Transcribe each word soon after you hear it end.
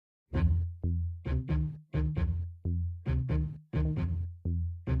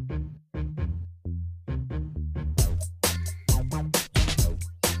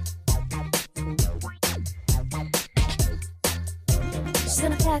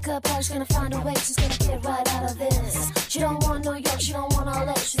pack up how she's gonna find a way. She's gonna get right out of this. She don't want no York, she don't want all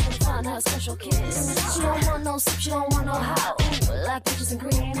that. She's gonna find her a special kiss. She don't want no soup, she don't want no how. Ooh, like peaches and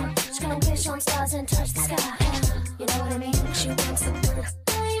cream. She's gonna wish on stars and touch the sky. You know what I mean? She wants the good.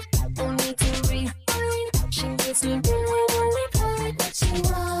 Don't need to rewind. She needs to really pride what she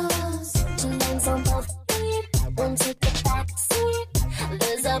wants. She lands on both feet. Won't take the back seat.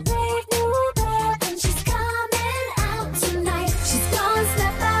 There's a brave new bird and she's coming out tonight. She's gonna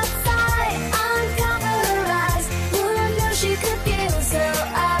step outside, uncover her eyes. Who knew she could feel so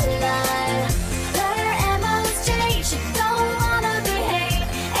alive? Her MO's changed, she don't wanna behave.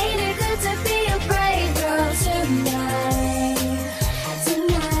 Ain't it good to be a brave girl tonight?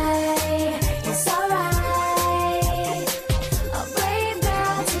 Tonight, it's alright. A brave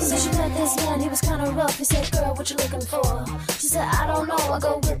girl tonight. So she met this man, he was kinda rough. He said, girl, what you looking for? She said, I don't know, I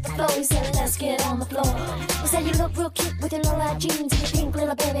go with the flow. He said, let's get on the floor. He said, you look real cute with your low-rise jeans and your pink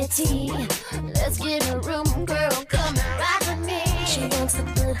little baby tee. Let's get in a room, girl, come and ride with me. She wants the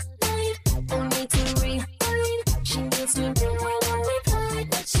good life, don't need to rewind. She needs to really pride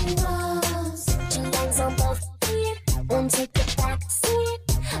what she wants. She lands on both feet, won't take the back seat.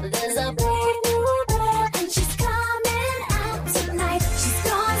 There's a brave new bird and she's coming out tonight. She's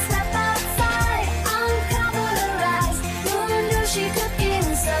gonna step outside, uncover her eyes. Who knew she could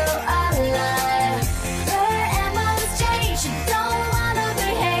feel so alive? Her MO's changed, she don't wanna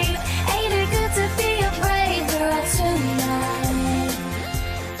behave. Ain't it good to be a brave girl tonight?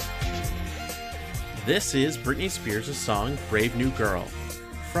 This is Britney Spears' song Brave New Girl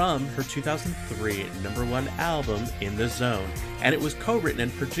from her 2003 #1 album In the Zone, and it was co-written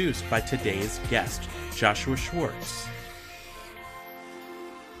and produced by today's guest, Joshua Schwartz.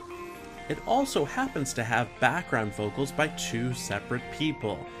 It also happens to have background vocals by two separate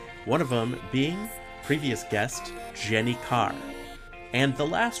people, one of them being previous guest Jenny Carr. And the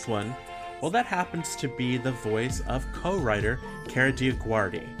last one, well, that happens to be the voice of co-writer Cara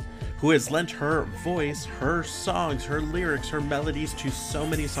DioGuardi, who has lent her voice, her songs, her lyrics, her melodies to so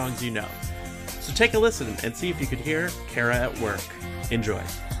many songs you know. So take a listen and see if you could hear Cara at work. Enjoy. Her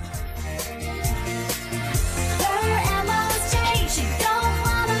MO's changed, she don't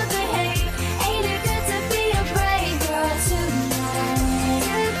wanna behave. Ain't it good to be a brave girl tonight?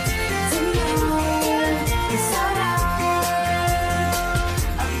 Tonight, it's alright.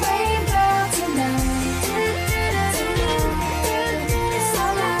 A brave girl tonight. It's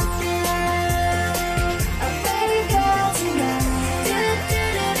alright. A brave girl tonight.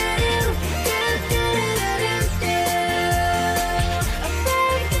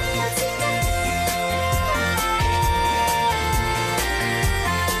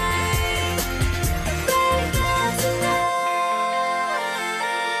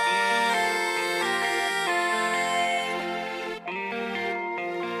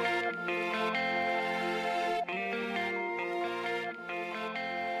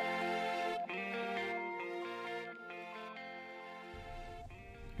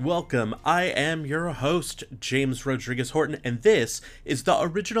 Welcome, I am your host, James Rodriguez Horton, and this is the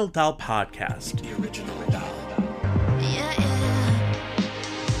Original Doll Podcast. The Original Doll. Yeah, yeah.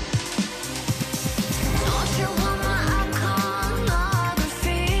 Don't you want my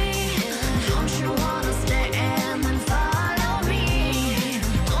iconography? Don't you wanna stay and then follow me?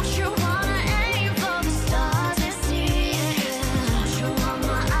 Don't you wanna aim for the stars and see? Don't you want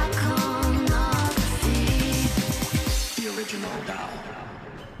my iconography? The Original Doll.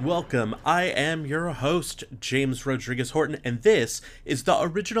 Welcome, I am your host, James Rodriguez Horton, and this is the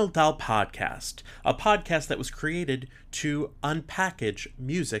Original Doll Podcast, a podcast that was created to unpackage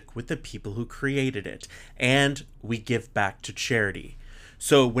music with the people who created it, and we give back to charity.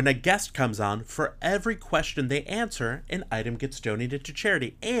 So when a guest comes on, for every question they answer, an item gets donated to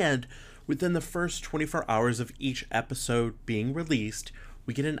charity, and within the first 24 hours of each episode being released,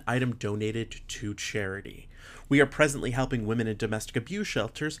 we get an item donated to charity. We are presently helping women in domestic abuse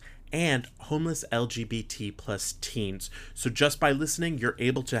shelters and homeless LGBT plus teens. So just by listening, you're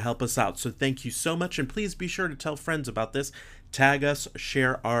able to help us out. So thank you so much, and please be sure to tell friends about this. Tag us,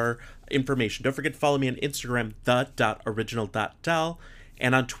 share our information. Don't forget to follow me on Instagram, the.original.doll,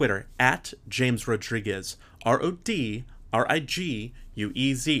 and on Twitter, at James Rodriguez, RODRIGUEZ.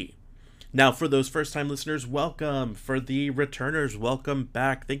 Now, for those first-time listeners, welcome. For the returners, welcome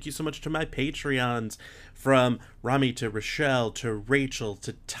back. Thank you so much to my Patreons, from Rami to Rochelle to Rachel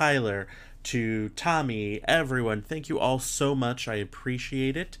to Tyler to Tommy, everyone. Thank you all so much. I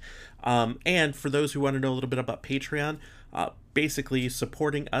appreciate it. And for those who want to know a little bit about Patreon, basically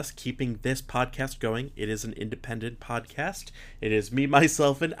supporting us, keeping this podcast going. It is an independent podcast. It is me,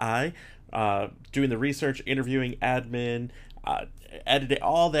 myself, and I doing the research, interviewing, admin, editing,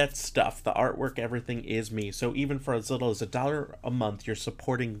 all that stuff, the artwork, everything is me. So even for as little as $1 a month, you're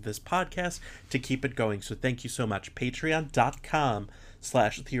supporting this podcast to keep it going. So thank you so much.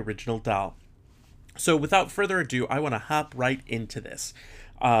 Patreon.com/The Original Doll. So without further ado, I want to hop right into this.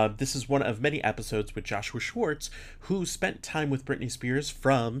 This is one of many episodes with Joshua Schwartz, who spent time with Britney Spears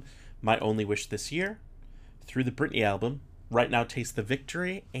from My Only Wish This Year through the Britney album, Right Now Taste the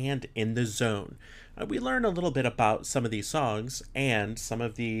Victory, and In the Zone. We learn a little bit about some of these songs and some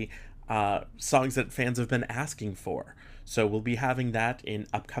of the songs that fans have been asking for. So we'll be having that in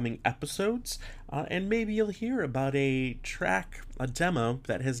upcoming episodes, and maybe you'll hear about a track, a demo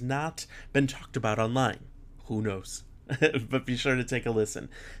that has not been talked about online. Who knows? But be sure to take a listen.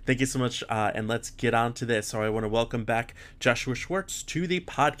 Thank you so much, and let's get on to this. So I want to welcome back Joshua Schwartz to the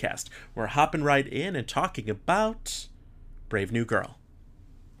podcast. We're hopping right in and talking about Brave New Girl.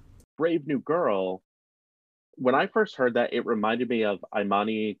 Brave New Girl, when I first heard that, it reminded me of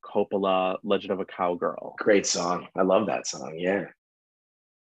Imani Coppola, Legend of a Cowgirl. Great song. I love that song. Yeah.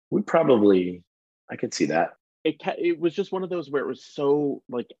 I could see that. It was just one of those where it was so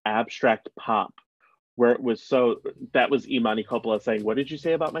like abstract pop, where it was that was Imani Coppola saying, "What did you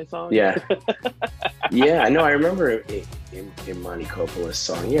say about my song?" Yeah. Yeah, I know. I remember Imani Coppola's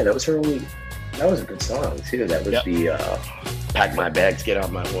song. Yeah, that was a good song too. That was the Pack My Bags, Get Off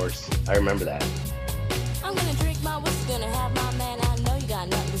My Horse. I remember that. I'm gonna drink my whiskey, gonna have my man, I know you got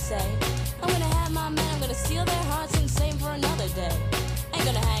nothing to say. I'm gonna have my man, I'm gonna steal their hearts and save for another day. Ain't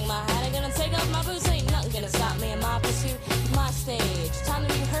gonna hang my hat, ain't gonna take off my boots, ain't nothing gonna stop me in my pursuit. My stage, time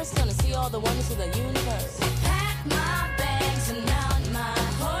to rehearse, gonna see all the wonders of the universe. Pack my bags and mount my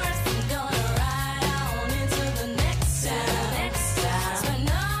horse, I'm gonna ride on into the next town. Spend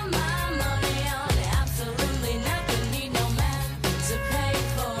all my money on absolutely nothing, need no man to pay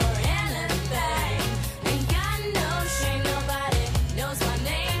for anything. Ain't got no shame, nobody knows my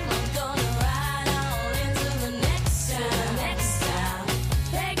name. I'm gonna ride on into the next town.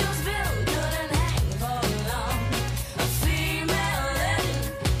 There goes Bill, couldn't hang for long. A female legend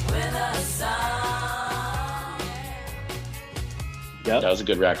with a song. Yep. That was a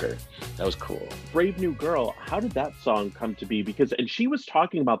good record. That was cool. Brave New Girl, how did that song come to be? And she was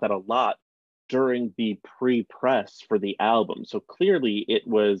talking about that a lot during the pre-press for the album. So clearly it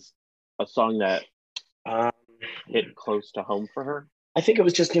was a song that hit close to home for her. I think it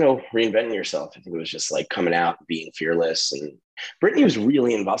was just, reinventing yourself. I think it was just like coming out, being fearless. And Britney was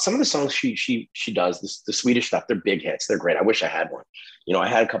really involved. Some of the songs she does, the Swedish stuff, they're big hits. They're great. I wish I had one. I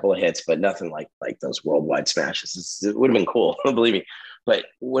had a couple of hits, but nothing like those worldwide smashes. It would have been cool, believe me. But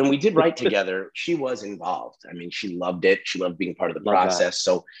when we did write together, she was involved. I mean, she loved it. She loved being part of the process.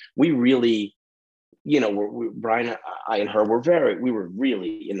 So we really, Brian, I and her we were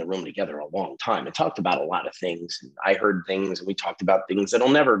really in the room together a long time and talked about a lot of things. And I heard things and we talked about things that'll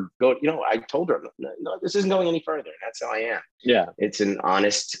never go, I told her, no, this isn't going any further. That's how I am. Yeah. It's an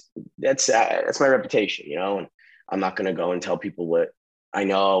honest, that's my reputation, and I'm not going to go and tell people what I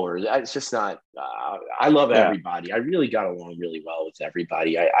know, or it's just not, I love everybody. I really got along really well with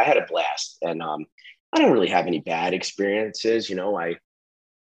everybody. I had a blast, and I don't really have any bad experiences. I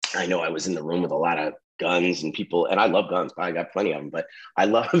know I was in the room with a lot of guns and people, and I love guns. I got plenty of them, but I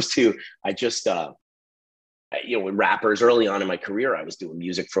just, with rappers early on in my career, I was doing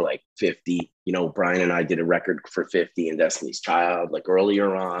music for like 50. Brian and I did a record for 50 and Destiny's Child. Like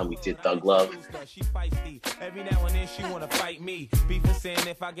earlier on, we did Thug Love. She feisty. Every now and then she wanna fight me. Beef is saying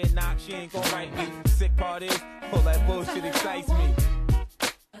if I get knocked, she ain't gonna write me. Sick part is, all that bullshit excites me.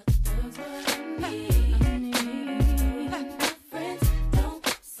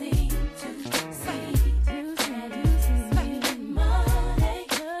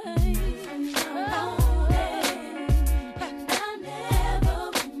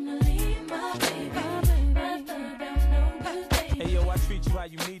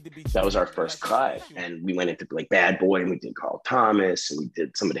 That was our first cut, and we went into like Bad Boy, and we did Carl Thomas, and we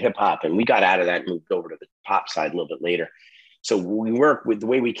did some of the hip hop, and we got out of that and moved over to the pop side a little bit later. So we worked with, the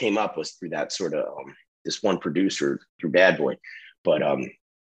way we came up was through that sort of this one producer through Bad Boy, but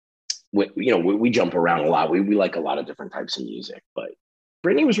we jump around a lot. We like a lot of different types of music, but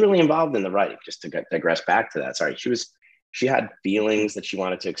Britney was really involved in the writing. Just to digress back to that, sorry, she had feelings that she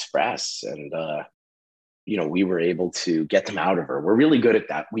wanted to express, and we were able to get them out of her. We're really good at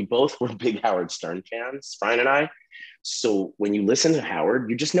that. We both were big Howard Stern fans, Brian and I. So when you listen to Howard,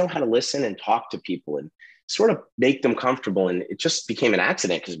 you just know how to listen and talk to people and sort of make them comfortable. And it just became an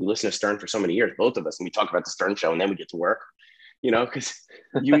accident because we listened to Stern for so many years, both of us, and we talk about the Stern Show, and then we get to work, because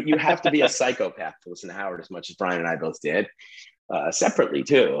you have to be a psychopath to listen to Howard as much as Brian and I both did, separately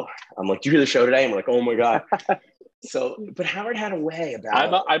too. I'm like, "Do you hear the show today?" I'm like, "Oh my God." So, but Howard had a way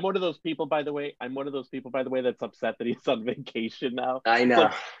about. I'm one of those people, by the way. That's upset that he's on vacation now. I know.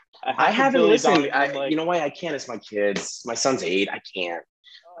 Like, I haven't listened. Like, you know why I can't? It's my kids. My son's 8.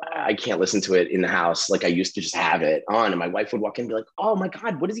 I can't listen to it in the house like I used to just have it on. And my wife would walk in and be like, "Oh my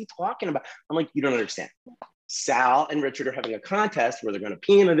God, what is he talking about?" I'm like, "You don't understand. Sal and Richard are having a contest where they're going to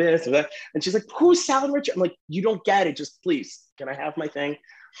pee into this or that." And she's like, "Who's Sal and Richard?" I'm like, "You don't get it. Just please, can I have my thing?"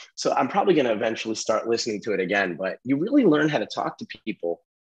 So I'm probably going to eventually start listening to it again. But you really learn how to talk to people.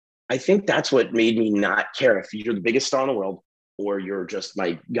 I think that's what made me not care if you're the biggest star in the world or you're just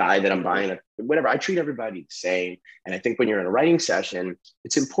my guy that I'm buying whatever. I treat everybody the same. And I think when you're in a writing session,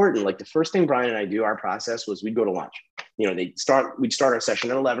 it's important. Like the first thing Brian and I do, our process was we'd go to lunch. You know, we'd start our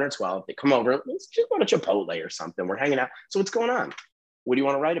session at 11 or 12. They come over, let's just go to Chipotle or something. We're hanging out. So what's going on? What do you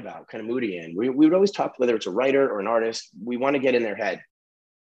want to write about? What kind of mood are you in? We would always talk, whether it's a writer or an artist, we want to get in their head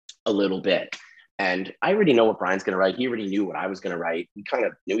a little bit. And I already know what Brian's going to write. He already knew what I was going to write. We kind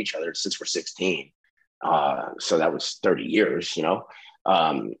of knew each other since we're 16. So that was 30 years, you know?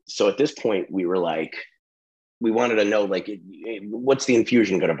 So at this point we were like, we wanted to know, like, what's the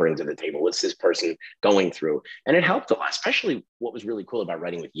infusion going to bring to the table? What's this person going through? And it helped a lot, especially what was really cool about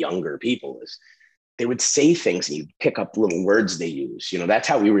writing with younger people is they would say things and you pick up little words they use. You know, that's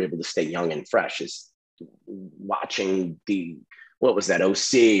how we were able to stay young and fresh, is watching what was that,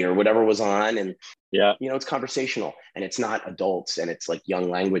 OC or whatever was on. And, yeah, you know, it's conversational and it's not adults and it's like young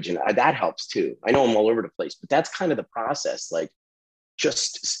language. And that helps too. I know I'm all over the place, but that's kind of the process. Like,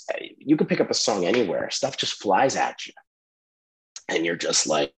 just, you can pick up a song anywhere. Stuff just flies at you. And you're just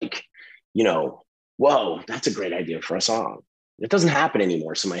like, you know, whoa, that's a great idea for a song. It doesn't happen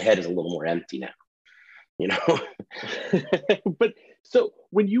anymore. So my head is a little more empty now, you know? But so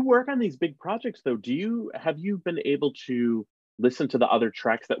when you work on these big projects though, have you been able to listen to the other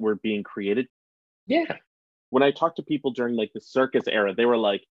tracks that were being created? Yeah. When I talked to people during like the Circus era, they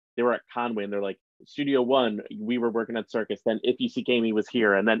were at Conway and they're like, Studio One, we were working at Circus, then If You Seek Amy was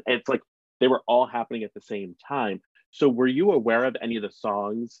here, and then it's like they were all happening at the same time. So were you aware of any of the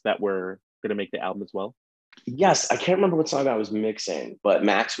songs that were going to make the album as well? Yes, I can't remember what song I was mixing, but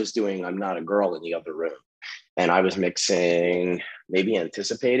Max was doing I'm Not a Girl in the other room. And I was mixing maybe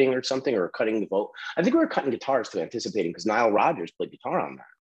Anticipating or something, or cutting the vocal. I think we were cutting guitars to Anticipating because Nile Rodgers played guitar on that.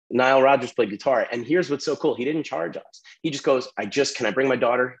 Nile Rodgers played guitar. And here's what's so cool. He didn't charge us. He just goes, can I bring my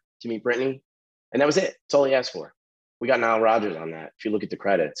daughter to meet Britney? And that was it. That's all he asked for. We got Nile Rodgers on that. If you look at the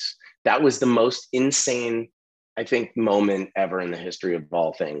credits, that was the most insane, I think, moment ever in the history of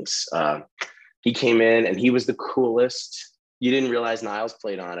all things. He came in and he was the coolest. You didn't realize Niles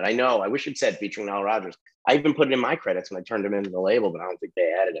played on it. I know. I wish it said featuring Nile Rodgers. I even put it in my credits when I turned him into the label, but I don't think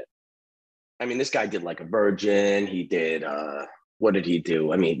they added it. I mean, this guy did Like a Virgin. He did, what did he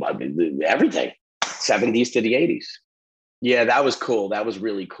do? I mean, everything, 70s to the 80s. Yeah, that was cool. That was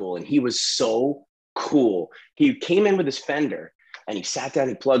really cool. And he was so cool. He came in with his Fender and he sat down,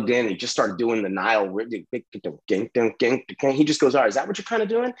 he plugged in, he just started doing the Nile. He just goes, all right, is that what you're kind of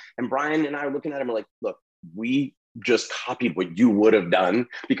doing? And Brian and I are looking at him like, look, we just copied what you would have done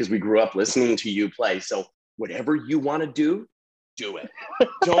because we grew up listening to you play. So whatever you want to do it.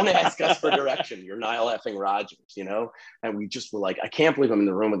 Don't ask us for direction. You're Nile effing Rodgers, you know? And we just were like, I can't believe I'm in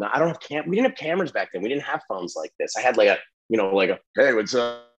the room with them. We didn't have cameras back then. We didn't have phones like this. I had like a, hey, what's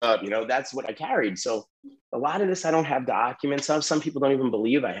up? You know, that's what I carried. So a lot of this I don't have documents of. Some people don't even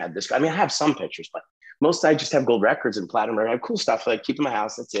believe I had this. I mean, I have some pictures, but most I just have gold records and platinum. I have cool stuff like keep in my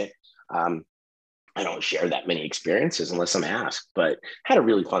house. That's it. I don't share that many experiences unless I'm asked, but had a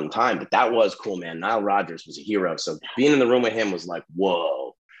really fun time. But that was cool, man. Nile Rodgers was a hero. So being in the room with him was like,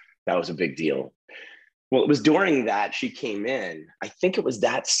 whoa, that was a big deal. Well, it was during that she came in. I think it was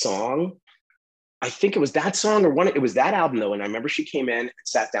that song. It was that album though. And I remember she came in and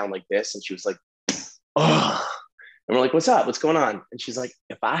sat down like this and she was like, oh, and we're like, what's up? What's going on? And she's like,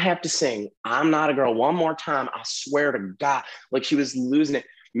 if I have to sing I'm Not a Girl one more time, I swear to God, like she was losing it.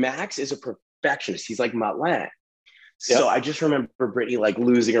 Max is a perfectionist. He's like Mutt Lange. So I just remember Britney like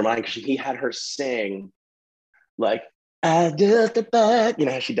losing her mind because he had her sing like, I just the back, you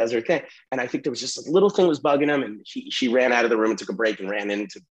know how she does her thing. And I think there was just a little thing was bugging him, and she ran out of the room and took a break and ran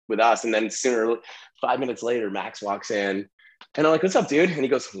into with us. And then 5 minutes later, Max walks in, and I'm like, "What's up, dude?" And he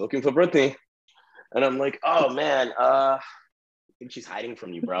goes, "Looking for Britney." And I'm like, "Oh man, I think she's hiding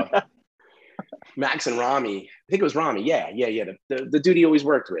from you, bro." Max and Rami, I think it was Rami. Yeah. The dude he always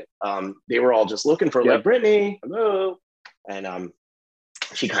worked with. They were all just looking for like Britney, hello, and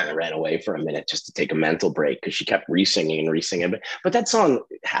she kind of ran away for a minute just to take a mental break because she kept re-singing. But that song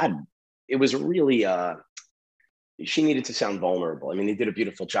it was really she needed to sound vulnerable. I mean, they did a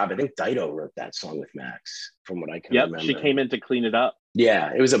beautiful job. I think Dido wrote that song with Max, from what I can remember. She came in to clean it up.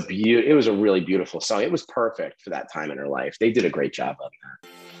 Yeah, it was a really beautiful song. It was perfect for that time in her life. They did a great job on that.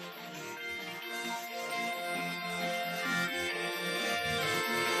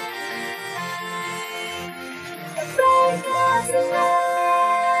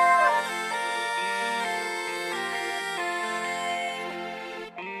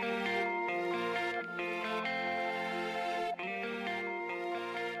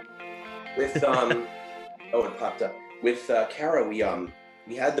 With oh, it popped up. With Kara, we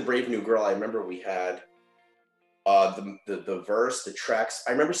had The Brave New Girl. I remember we had the verse, the tracks.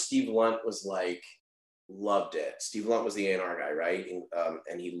 I remember Steve Lunt was like, loved it. Steve Lunt was the A&R guy, right?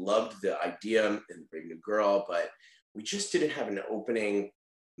 And he loved the idea in The Brave New Girl, but we just didn't have an opening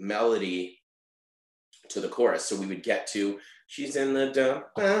melody to the chorus. So we would get to, she's in the da,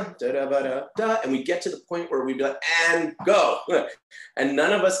 da, da, da, da, da, and we'd get to the point where we'd be like, and go. And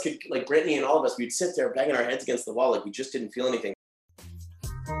none of us could, like Britney and all of us, we'd sit there banging our heads against the wall like we just didn't feel anything.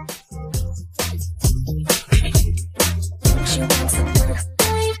 She wants to put a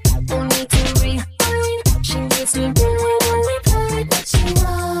fight, don't need to rewind. She needs to do it when we play what she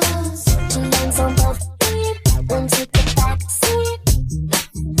wants. She lands on both feet, won't take the back seat.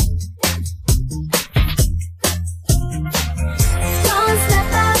 Don't step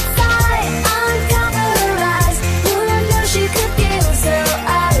outside, uncover her eyes. Who knew she could feel so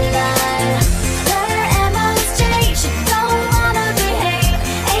alive? Her MO's changed, she don't wanna behave.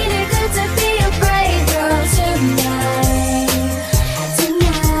 Ain't it good to be a brave girl tonight?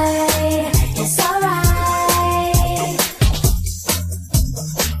 It's alright.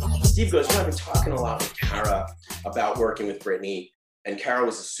 Steve goes, I've been talking a lot with Kara about working with Britney. And Kara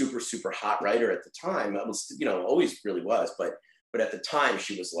was a super, super hot writer at the time. That was, always really was. But at the time,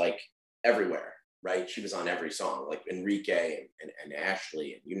 she was like everywhere, right? She was on every song, like Enrique and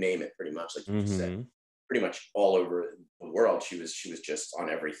Ashley, and you name it, pretty much. Like you said, pretty much all over the world. She was just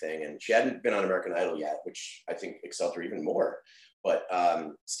on everything. And she hadn't been on American Idol yet, which I think excelled her even more. But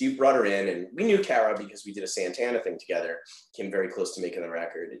Steve brought her in, and we knew Kara because we did a Santana thing together. Came very close to making the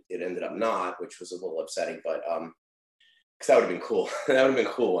record. It ended up not, which was a little upsetting, but because that would have been cool. That would have been a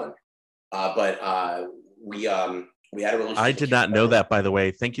cool one. But we had a relationship. I did not know that, by the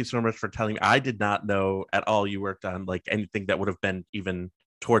way. Thank you so much for telling me. I did not know at all you worked on like anything that would have been even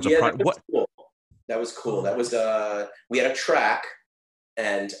towards a project. Cool. That was cool. That was we had a track,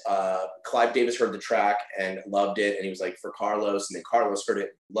 and Clive Davis heard the track and loved it, and he was like, for Carlos, and then Carlos heard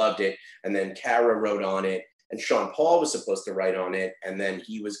it, loved it, and then Kara wrote on it, and Sean Paul was supposed to write on it, and then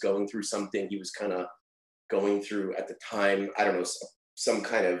he was going through something. He was kind of going through at the time, I don't know, some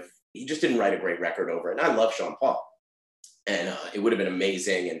kind of, he just didn't write a great record over it. And I love Sean Paul, and it would have been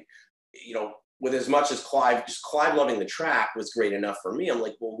amazing. And, with as much as Clive loving the track was great enough for me, I'm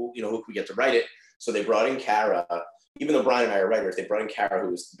like, well, who can we get to write it? So they brought in Kara, even though Brian and I are writers, they brought in Kara, who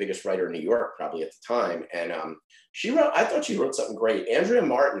was the biggest writer in New York probably at the time. And I thought she wrote something great. Andrea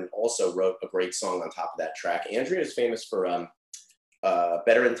Martin also wrote a great song on top of that track. Andrea is famous for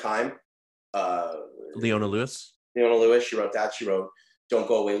Better in Time. Leona Lewis, she wrote that. She wrote Don't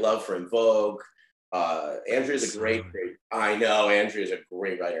Go Away Love for En Vogue. Andrea's a great, I know, Andrea's a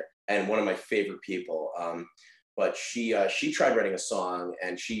great writer and one of my favorite people. But she tried writing a song,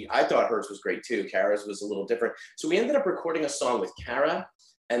 and I thought hers was great too. Kara's was a little different. So we ended up recording a song with Kara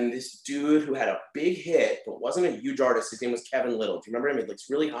and this dude who had a big hit, but wasn't a huge artist. His name was Kevin Little. Do you remember him? He looks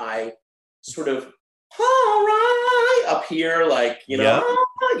really high, sort of, all right, up here, like,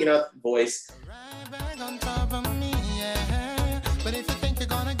 voice. Right on top of me, yeah. But if you think you're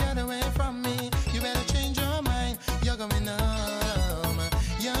gonna get away from me, you better change your mind. You're going home.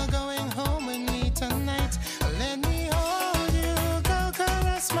 You're going home with me tonight. Let me hold you, go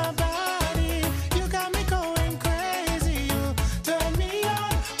caress my body. You got me going crazy. You turn me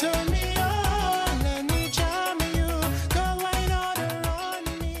on. Let me charm you. Go right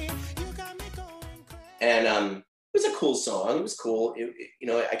on me. You got me going crazy. And it was a cool song. It was cool.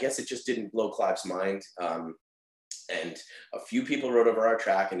 I guess it just didn't blow Clive's mind. And a few people wrote over our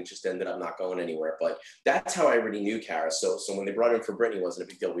track, and it just ended up not going anywhere. But that's how I already knew Kara. So when they brought her in for Britney, it wasn't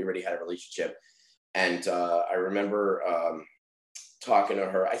a big deal. We already had a relationship. And I remember talking to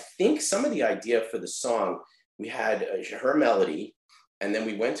her. I think some of the idea for the song, we had her melody, and then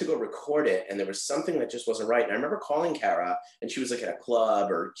we went to go record it, and there was something that just wasn't right. And I remember calling Kara, and she was like at a club,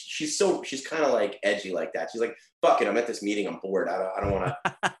 or she's kind of like edgy like that. She's like, fuck it, I'm at this meeting, I'm bored. I don't want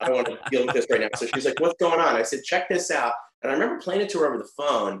to deal with this right now. So she's like, what's going on? I said, check this out. And I remember playing it to her over the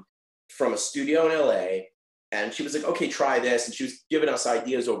phone from a studio in LA. And she was like, okay, try this. And she was giving us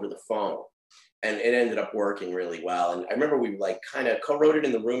ideas over the phone. and it ended up working really well. And I remember we like kind of co-wrote it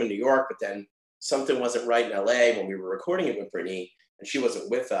in the room in New York, but then something wasn't right in LA when we were recording it with Britney, and she wasn't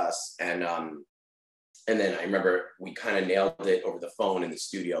with us. And then I remember we kind of nailed it over the phone in the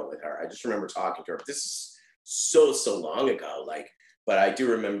studio with her. I just remember talking to her. This is so long ago, like, but I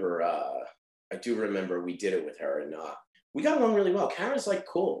do remember we did it with her, and we got along really well. Kara's like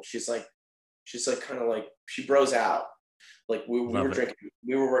cool. She's like kind of like, she bros out. Like we were drinking,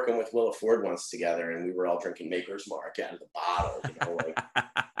 we were working with Willa Ford once together, and we were all drinking Maker's Mark out of the bottle, like,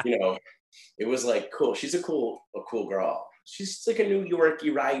 it was like cool. She's a cool girl. She's like a New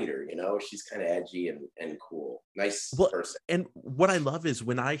Yorkie writer, she's kind of edgy and cool. Nice person. And what I love is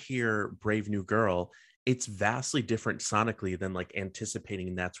when I hear Brave New Girl, it's vastly different sonically than like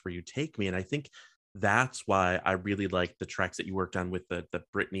Anticipating That's Where You Take Me. And I think that's why I really like the tracks that you worked on with the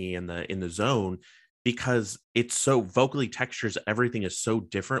Britney and the In the Zone, because it's so vocally textures, everything is so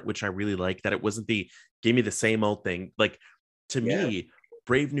different, which I really like, that it wasn't give me the same old thing. Like, to me,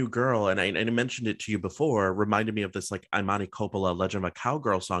 Brave New Girl, and I mentioned it to you before, reminded me of this like Imani Coppola Legend of a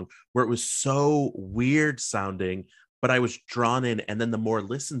Cowgirl song, where it was so weird sounding, but I was drawn in. And then the more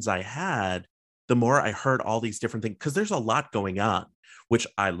listens I had, the more I heard all these different things, because there's a lot going on, which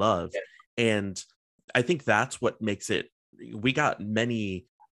I love. And I think that's what makes it. We got many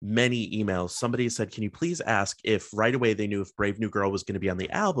emails. Somebody said, can you please ask if right away they knew if Brave New Girl was going to be on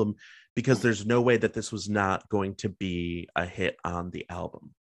the album, because there's no way that this was not going to be a hit on the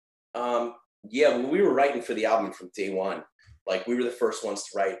album. When we were writing for the album from day one, like we were the first ones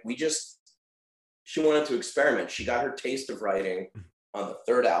to write. She wanted to experiment. She got her taste of writing on the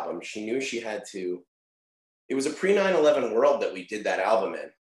third album. She knew she had to. It was a pre 9/11 world that we did that album in,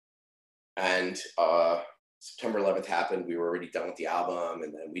 and September 11th happened. We were already done with the album,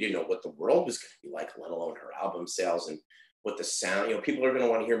 and then we didn't know what the world was going to be like, let alone her album sales and what the sound. People are going to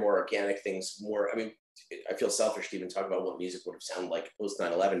want to hear more organic things. More. I mean, I feel selfish to even talk about what music would have sounded like post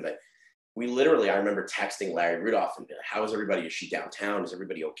 9/11, but we literally, I remember texting Larry Rudolph and be like, "How is everybody? Is she downtown? Is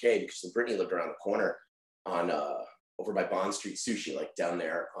everybody okay?" Because Britney lived around the corner on over by Bond Street Sushi, like down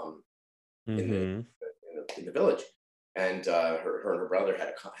there in the village, and her and her brother had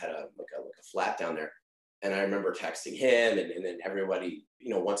a flat down there. And I remember texting him, and then everybody,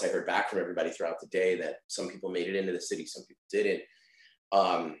 once I heard back from everybody throughout the day that some people made it into the city, some people didn't.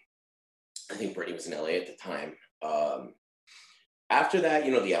 I think Britney was in LA at the time. After that,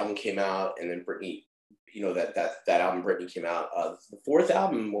 the album came out, and then Britney, that album Britney came out. The fourth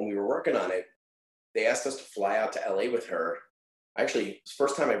album, when we were working on it, they asked us to fly out to LA with her. Actually, it's the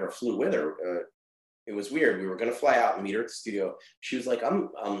first time I ever flew with her. It was weird. We were going to fly out and meet her at the studio. She was like,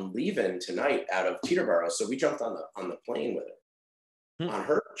 I'm leaving tonight out of Teterboro. So we jumped on the plane with her on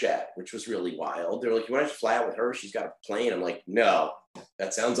her jet, which was really wild. They're like, you want to fly out with her? She's got a plane. I'm like, no,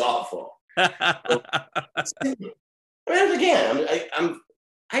 that sounds awful. Again, I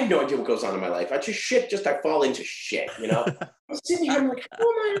have no idea what goes on in my life. I fall into shit, I'm sitting here, I'm like, how am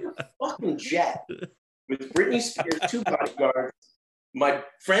I in a fucking jet with Britney Spears, 2 bodyguards, my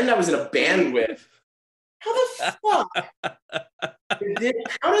friend I was in a band with? How the fuck?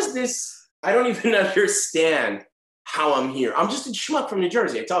 How does this? I don't even understand how I'm here. I'm just a schmuck from New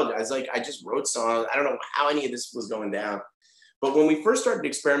Jersey. I told you, I just wrote songs. I don't know how any of this was going down. But when we first started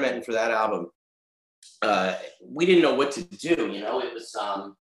experimenting for that album, we didn't know what to do. It was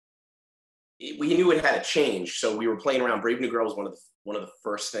we knew it had to change. So we were playing around. Brave New Girl was one of the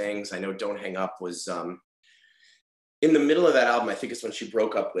first things. I know Don't Hang Up was in the middle of that album. I think it's when she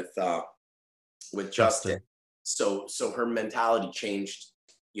broke up with Justin. So her mentality changed,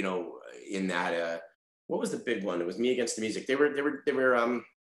 in that, what was the big one? It was Me Against the Music. They were,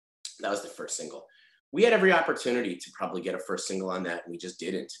 that was the first single. We had every opportunity to probably get a first single on that, and we just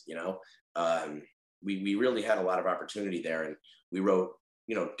didn't, we really had a lot of opportunity there, and we wrote,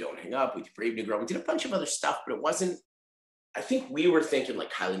 Don't Hang Up, we did Brave New Girl. We did a bunch of other stuff, but it wasn't, I think we were thinking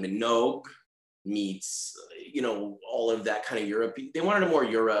like Kylie Minogue meets, all of that kind of Europe. They wanted a more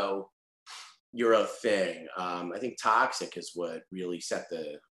Euro thing. I think Toxic is what really set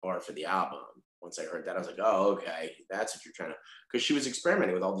the bar for the album. Once I heard that, I was like, oh, okay, that's what you're trying to, because she was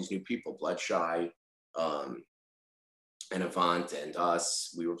experimenting with all these new people, Bloodshy, and Avant and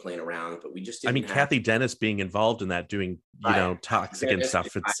us. We were playing around, but we just didn't Kathy Dennis being involved in that, doing, Toxic and stuff.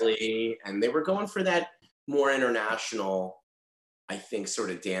 And they were going for that more international, I think, sort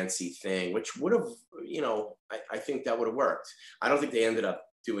of dancey thing, which would have, I think that would have worked. I don't think they ended up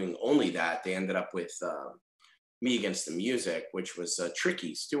doing only that. They ended up with Me Against the Music, which was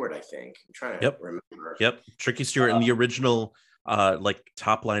Tricky Stewart, I think. I'm trying to remember. Yep, Tricky Stewart. And the original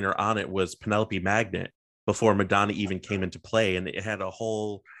top liner on it was Penelope Magnet before Madonna even came into play. And it had a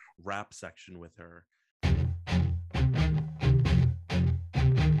whole rap section with her.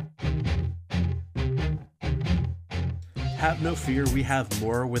 Have no fear, we have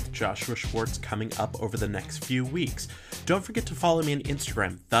more with Joshua Schwartz coming up over the next few weeks. Don't forget to follow me on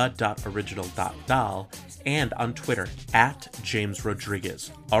Instagram, the.original.doll, and on Twitter, @JamesRodriguez,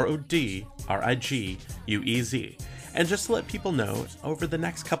 RODRIGUEZ. And just to let people know, over the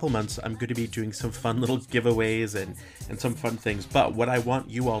next couple months, I'm going to be doing some fun little giveaways and some fun things. But what I want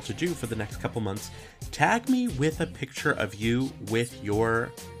you all to do for the next couple months, tag me with a picture of you with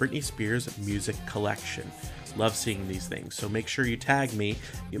your Britney Spears music collection. Love seeing these things, so make sure you tag me.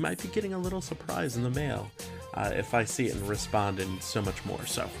 You might be getting a little surprise in the mail if I see it and respond, and so much more.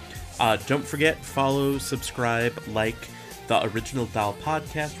 So don't forget, follow, subscribe, like the Original Doll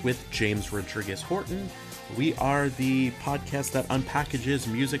Podcast with James Rodriguez Horton. We are the podcast that unpackages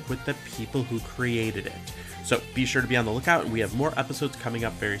music with the people who created it. So be sure to be on the lookout, and we have more episodes coming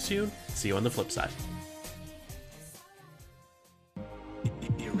up very soon. See you on the flip side.